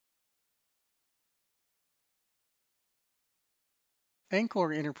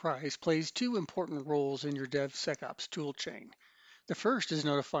Anchore Enterprise plays two important roles in your DevSecOps toolchain. The first is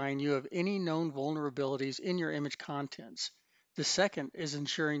notifying you of any known vulnerabilities in your image contents. The second is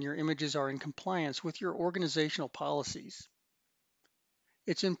ensuring your images are in compliance with your organizational policies.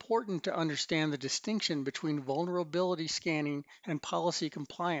 It's important to understand the distinction between vulnerability scanning and policy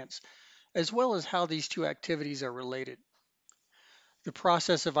compliance, as well as how these two activities are related. The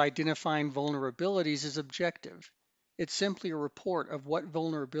process of identifying vulnerabilities is objective. It's simply a report of what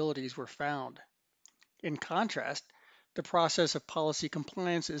vulnerabilities were found. In contrast, the process of policy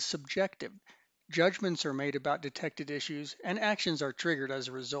compliance is subjective. Judgments are made about detected issues and actions are triggered as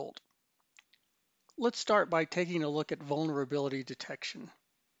a result. Let's start by taking a look at vulnerability detection.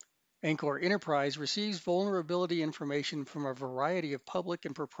 Anchore Enterprise receives vulnerability information from a variety of public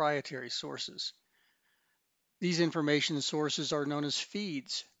and proprietary sources. These information sources are known as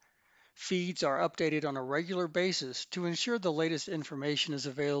feeds. Feeds are updated on a regular basis to ensure the latest information is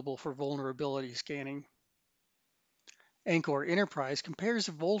available for vulnerability scanning. Anchore Enterprise compares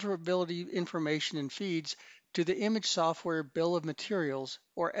the vulnerability information in feeds to the Image Software Bill of Materials,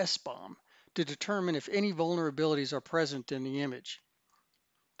 or SBOM, to determine if any vulnerabilities are present in the image.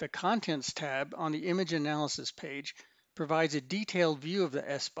 The Contents tab on the Image Analysis page provides a detailed view of the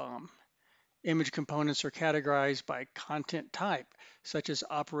SBOM. Image components are categorized by content type, such as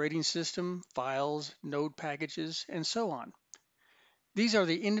operating system, files, node packages, and so on. These are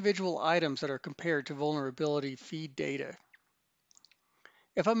the individual items that are compared to vulnerability feed data.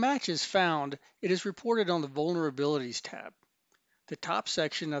 If a match is found, it is reported on the Vulnerabilities tab. The top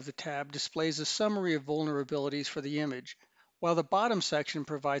section of the tab displays a summary of vulnerabilities for the image, while the bottom section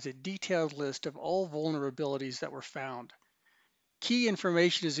provides a detailed list of all vulnerabilities that were found. Key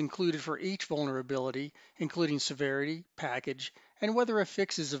information is included for each vulnerability, including severity, package, and whether a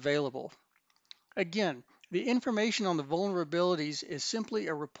fix is available. Again, the information on the vulnerabilities is simply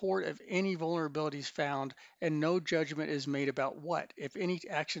a report of any vulnerabilities found, and no judgment is made about what, if any,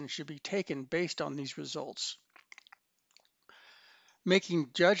 action should be taken based on these results.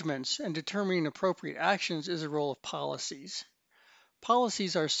 Making judgments and determining appropriate actions is a role of policies.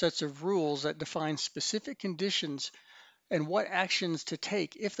 Policies are sets of rules that define specific conditions and what actions to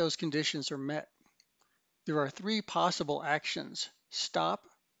take if those conditions are met. There are three possible actions: stop,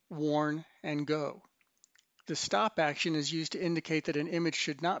 warn, and go. The stop action is used to indicate that an image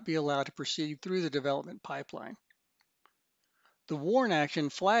should not be allowed to proceed through the development pipeline. The warn action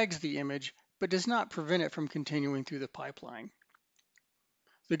flags the image but does not prevent it from continuing through the pipeline.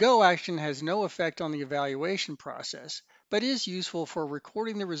 The go action has no effect on the evaluation process, but is useful for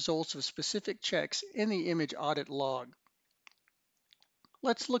recording the results of specific checks in the image audit log.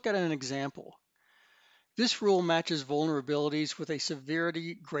 Let's look at an example. This rule matches vulnerabilities with a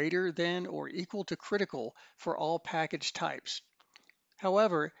severity greater than or equal to critical for all package types.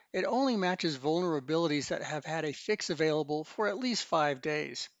 However, it only matches vulnerabilities that have had a fix available for at least 5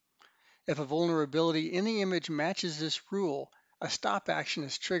 days. If a vulnerability in the image matches this rule, a stop action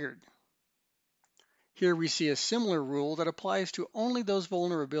is triggered. Here we see a similar rule that applies to only those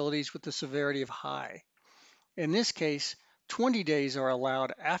vulnerabilities with the severity of high. In this case, 20 days are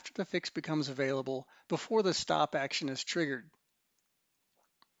allowed after the fix becomes available before the stop action is triggered.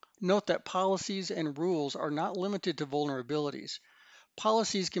 Note that policies and rules are not limited to vulnerabilities.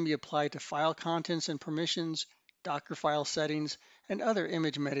 Policies can be applied to file contents and permissions, Docker file settings, and other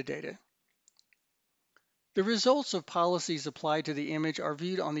image metadata. The results of policies applied to the image are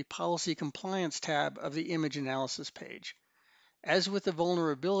viewed on the Policy Compliance tab of the Image Analysis page. As with the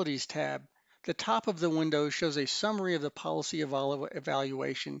Vulnerabilities tab, the top of the window shows a summary of the policy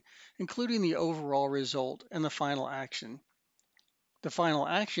evaluation, including the overall result and the final action. The final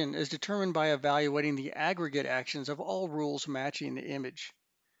action is determined by evaluating the aggregate actions of all rules matching the image.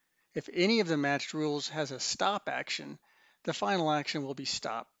 If any of the matched rules has a stop action, the final action will be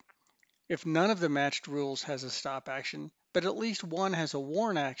stop. If none of the matched rules has a stop action, but at least one has a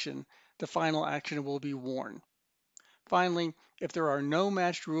warn action, the final action will be warn. Finally, if there are no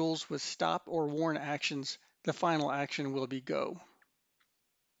matched rules with stop or warn actions, the final action will be go.